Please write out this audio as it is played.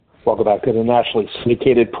Welcome back to the nationally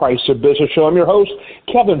syndicated Price of Business Show. I'm your host,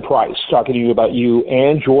 Kevin Price, talking to you about you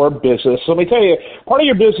and your business. Let me tell you, part of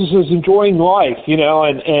your business is enjoying life,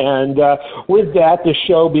 and with that, the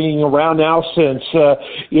show being around now since,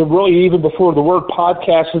 really even before the word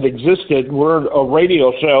podcast had existed, we're a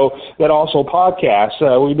radio show that also podcasts.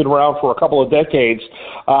 We've been around for a couple of decades.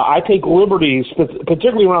 I take liberties,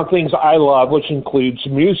 particularly around things I love, which includes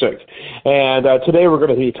music. And today we're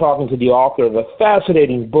going to be talking to the author of a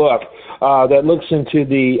fascinating book that looks into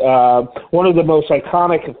the one of the most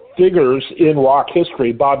iconic figures in rock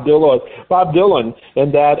history, Bob Dylan,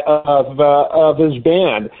 and that of his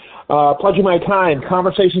band. Pledging My Time,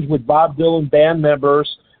 Conversations with Bob Dylan Band Members,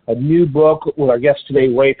 a new book with our guest today,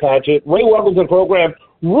 Ray Padgett. Ray, welcome to the program.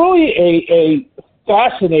 Really a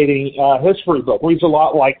fascinating history book. Reads a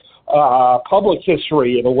lot like public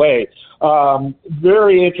history in a way.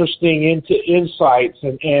 Very interesting insights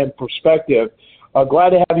and perspective. Glad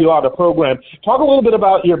to have you on the program. Talk a little bit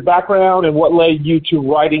about your background and what led you to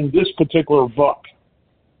writing this particular book.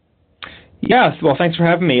 Yes, well, thanks for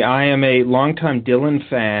having me. I am a longtime Dylan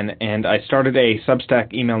fan, and I started a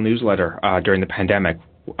Substack email newsletter during the pandemic.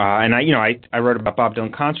 And I wrote about Bob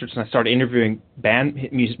Dylan concerts, and I started interviewing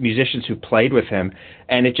musicians who played with him.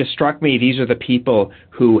 And it just struck me, these are the people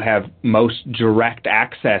who have most direct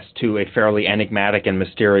access to a fairly enigmatic and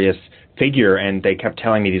mysterious figure. And they kept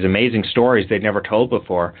telling me these amazing stories they'd never told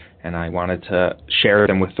before. And I wanted to share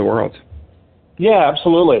them with the world. Yeah,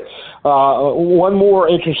 absolutely. One more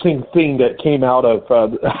interesting thing that came out of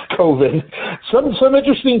COVID, some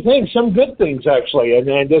interesting things, some good things actually, and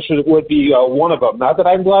this would be one of them. Not that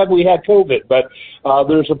I'm glad we had COVID, but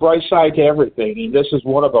there's a bright side to everything, and this is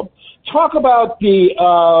one of them. Talk about the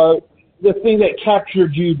thing that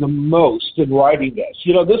captured you the most in writing this.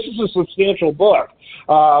 This is a substantial book,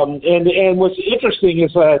 and what's interesting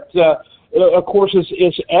is that. Of course,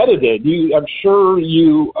 it's edited. I'm sure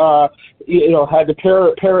you had to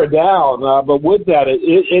pare it down, but with that,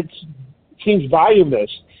 it seems voluminous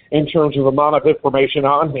in terms of the amount of information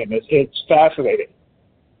on him. It's fascinating.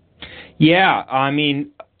 Yeah, I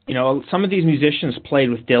mean, some of these musicians played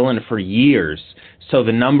with Dylan for years, so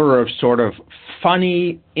the number of sort of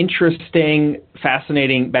funny, interesting,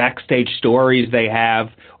 fascinating backstage stories they have,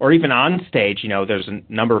 or even on stage, there's a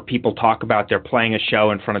number of people talk about they're playing a show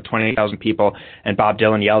in front of 20,000 people, and Bob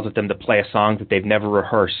Dylan yells at them to play a song that they've never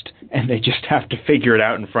rehearsed, and they just have to figure it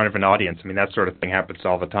out in front of an audience. I mean, that sort of thing happens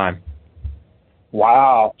all the time.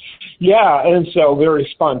 Wow. Yeah, and so very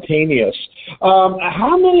spontaneous.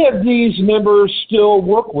 How many of these members still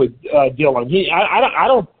work with Dylan?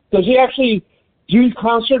 Does he actually do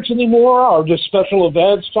concerts anymore or just special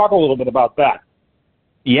events? Talk a little bit about that.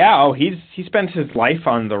 Yeah, he spends his life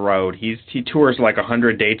on the road. He tours like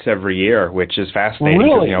 100 dates every year, which is fascinating.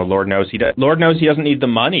 Really? Lord knows he doesn't need the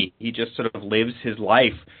money. He just sort of lives his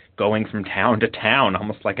life going from town to town,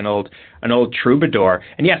 almost like an old troubadour.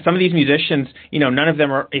 And yeah, some of these musicians, none of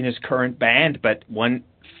them are in his current band, but one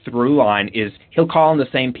through line is he'll call on the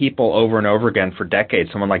same people over and over again for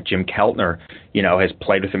decades. Someone like Jim Keltner, has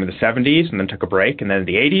played with him in the 70s and then took a break, and then in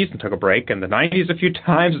the 80s and took a break, and the 90s a few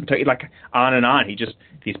times, and like on and on.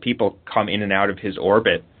 These people come in and out of his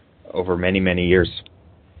orbit over many, many years.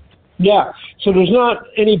 Yeah, so there's not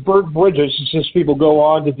any burnt bridges. It's just people go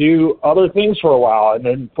on to do other things for a while, and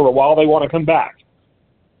then for a while they want to come back.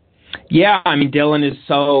 Yeah, I mean, Dylan is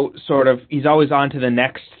so he's always on to the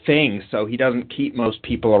next thing, so he doesn't keep most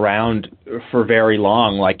people around for very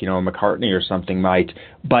long, like, McCartney or something might,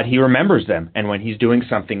 but he remembers them, and when he's doing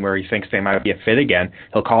something where he thinks they might be a fit again,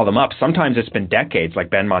 he'll call them up. Sometimes it's been decades, like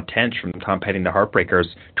Ben Montench from Tom Petty and the Heartbreakers,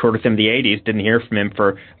 toured with him in the 80s, didn't hear from him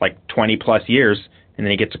for like 20 plus years, and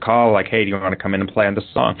then he gets a call like, hey, do you want to come in and play on this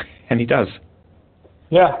song? And he does.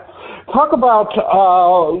 Yeah. Talk about,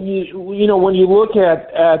 when you look at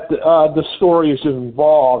the stories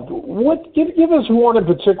involved, give us one in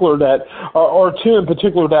particular or two in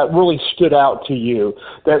particular that really stood out to you,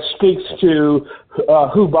 that speaks to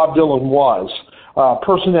who Bob Dylan was,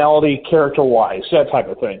 personality, character-wise, that type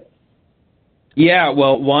of thing. Yeah,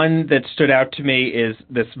 well, one that stood out to me is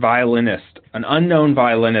this violinist, an unknown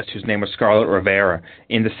violinist whose name was Scarlett Rivera.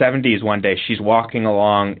 In the 70s, one day, she's walking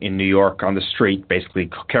along in New York on the street, basically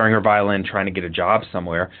carrying her violin, trying to get a job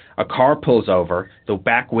somewhere. A car pulls over, the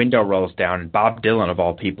back window rolls down, and Bob Dylan, of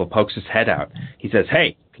all people, pokes his head out. He says,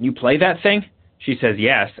 hey, can you play that thing? She says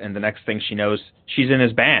yes, and the next thing she knows, she's in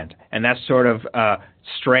his band. And that's sort of a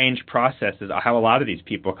strange process, is how a lot of these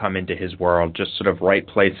people come into his world, just sort of right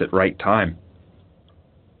place at right time.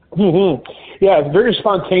 Mm-hmm. Yeah, it's very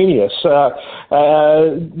spontaneous.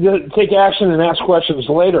 Take action and ask questions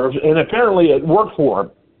later, and apparently it worked for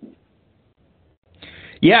him.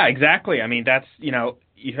 Yeah, exactly. I mean, that's,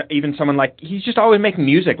 even someone like, he's just always making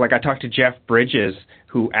music. Like I talked to Jeff Bridges,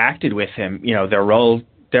 who acted with him,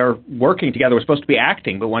 they're working together. We're supposed to be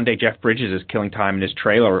acting, but one day Jeff Bridges is killing time in his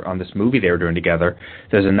trailer on this movie they were doing together.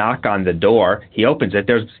 There's a knock on the door. He opens it.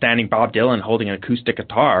 There's standing Bob Dylan holding an acoustic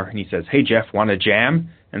guitar, and he says, "Hey, Jeff, want to jam?"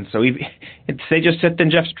 And so they just sit in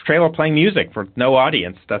Jeff's trailer playing music for no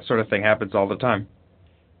audience. That sort of thing happens all the time.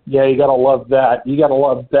 Yeah, you got to love that. You got to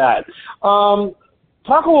love that.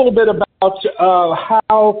 Talk a little bit about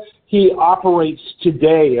how he operates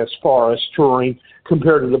today as far as touring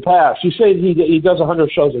compared to the past. You say he does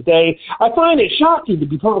 100 shows a day. I find it shocking, to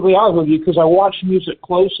be perfectly honest with you, because I watch music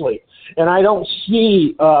closely, and I don't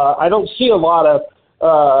see a lot of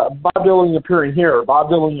Bob Dylan appearing here, Bob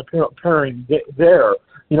Dylan appearing there.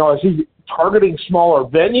 Is he targeting smaller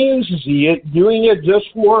venues? Is he doing it just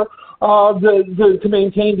for to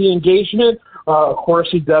maintain the engagement? Of course,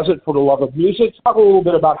 he does it for the love of music. Talk a little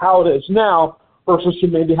bit about how it is now versus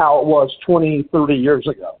maybe how it was 20, 30 years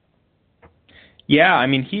ago. Yeah, I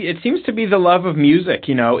mean, it seems to be the love of music.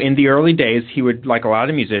 In the early days, he would, like a lot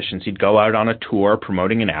of musicians, he'd go out on a tour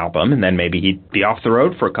promoting an album, and then maybe he'd be off the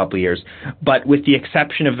road for a couple of years. But with the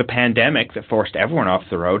exception of the pandemic that forced everyone off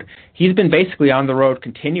the road, he's been basically on the road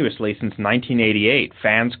continuously since 1988.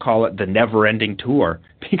 Fans call it the never-ending tour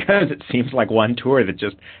because it seems like one tour that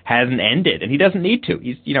just hasn't ended, and he doesn't need to.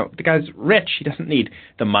 He's, the guy's rich. He doesn't need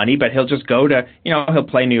the money, but he'll just go to, he'll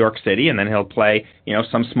play New York City, and then he'll play,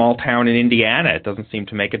 some small town in Indiana. It doesn't seem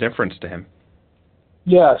to make a difference to him.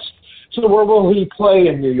 Yes. So where will he play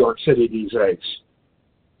in New York City these days?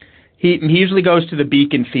 He usually goes to the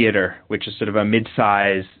Beacon Theater, which is sort of a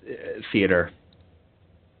mid-size theater.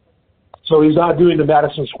 So he's not doing the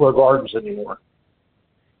Madison Square Gardens anymore.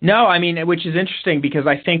 No, I mean, which is interesting because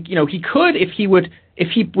I think, he could if he would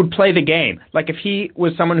play the game. Like if he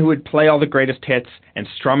was someone who would play all the greatest hits and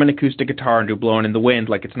strum an acoustic guitar and do Blowin' in the Wind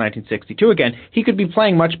like it's 1962 again, he could be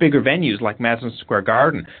playing much bigger venues like Madison Square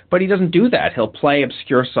Garden. But he doesn't do that. He'll play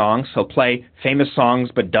obscure songs. He'll play famous songs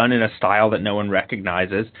but done in a style that no one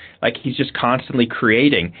recognizes. Like he's just constantly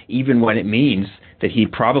creating, even when it means that he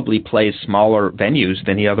probably plays smaller venues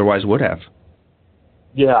than he otherwise would have.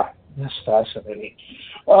 Yeah, that's fascinating.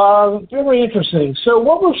 Very interesting. So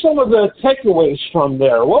what were some of the takeaways from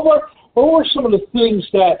there? What were some of the things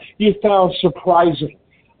that you found surprising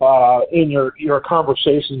in your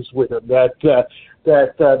conversations with him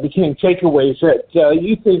that became takeaways that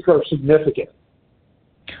you think are significant?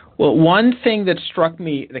 Well, one thing that struck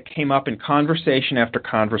me that came up in conversation after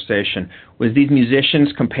conversation was these musicians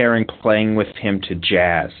comparing playing with him to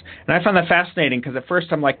jazz. And I found that fascinating because at first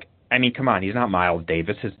I'm like, I mean, come on, he's not Miles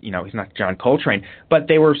Davis, he's not John Coltrane, but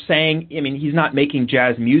they were saying, I mean, he's not making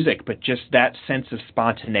jazz music, but just that sense of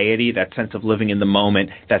spontaneity, that sense of living in the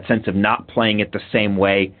moment, that sense of not playing it the same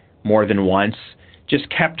way more than once, just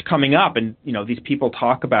kept coming up. And, these people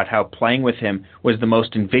talk about how playing with him was the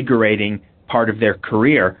most invigorating part of their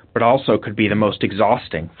career, but also could be the most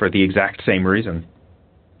exhausting for the exact same reason.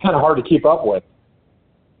 Kind of hard to keep up with.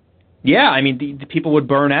 Yeah, I mean, the people would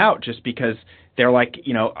burn out just because they're like,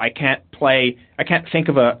 I can't think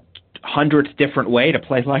of a 100th different way to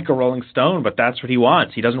play like a Rolling Stone, but that's what he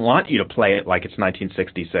wants. He doesn't want you to play it like it's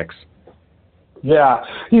 1966. Yeah,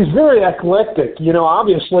 he's very eclectic.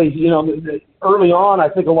 Obviously, early on, I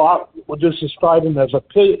think a lot would just describe him as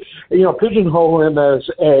pigeonhole him as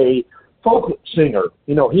a folk singer.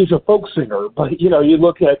 He's a folk singer, but you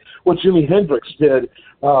look at what Jimi Hendrix did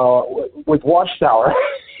with Watchtower.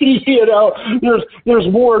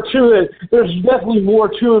 There's more to it. There's definitely more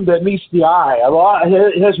to him that meets the eye.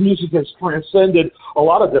 His music has transcended a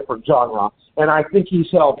lot of different genres, and I think he's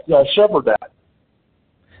helped shepherd that.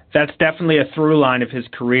 That's definitely a through line of his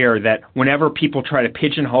career, that whenever people try to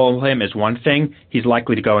pigeonhole him as one thing, he's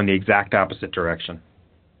likely to go in the exact opposite direction.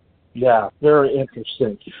 Yeah, very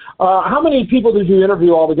interesting. How many people did you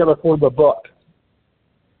interview altogether for the book?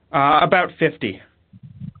 About 50.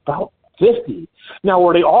 About 50. Now,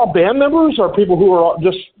 were they all band members or people who were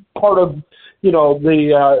just part of,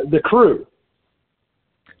 the crew?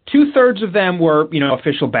 2/3 of them were,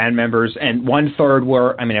 official band members, and 1/3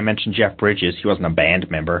 were, I mentioned Jeff Bridges. He wasn't a band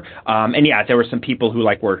member. And yeah, there were some people who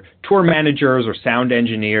were tour managers or sound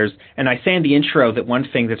engineers. And I say in the intro that one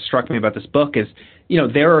thing that struck me about this book is,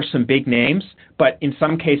 there are some big names, but in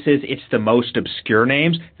some cases it's the most obscure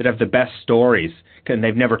names that have the best stories, and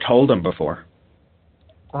they've never told them before.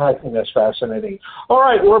 I think that's fascinating. All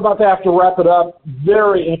right, we're about to have to wrap it up.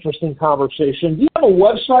 Very interesting conversation. Do you have a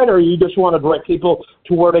website, or you just want to direct people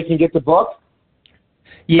to where they can get the book?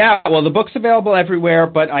 Yeah, well, the book's available everywhere,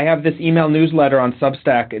 but I have this email newsletter on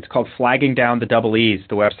Substack. It's called Flagging Down the Double E's.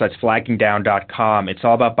 The website's flaggingdown.com. It's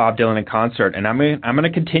all about Bob Dylan in concert, and I'm going to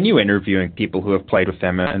continue interviewing people who have played with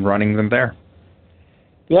them and running them there.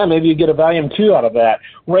 Yeah, maybe you get a volume 2 out of that.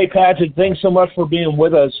 Ray Padgett, thanks so much for being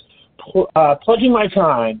with us. Pledging My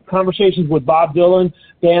Time, Conversations with Bob Dylan,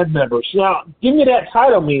 band members. Now, give me that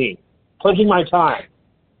title meaning, Pledging My Time.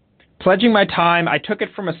 Pledging My Time, I took it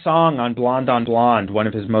from a song on Blonde, one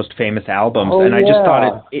of his most famous albums, and I just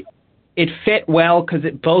thought it fit well because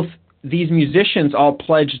both these musicians all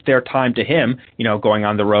pledged their time to him, going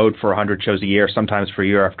on the road for 100 shows a year, sometimes for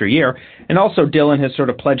year after year, and also Dylan has sort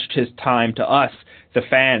of pledged his time to us, the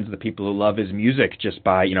fans, the people who love his music, just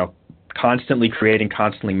by, constantly creating,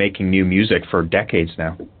 constantly making new music for decades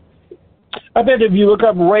now. I bet if you look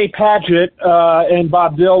up Ray Padgett and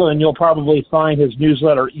Bob Dylan, you'll probably find his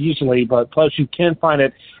newsletter easily, but plus you can find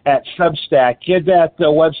it at Substack. Give that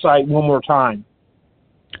website one more time.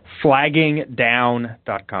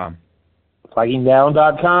 Flaggingdown.com.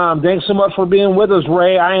 Flaggingdown.com. Thanks so much for being with us,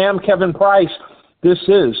 Ray. I am Kevin Price. This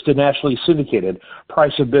is the nationally syndicated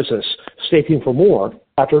Price of Business. Stay tuned for more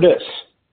after this.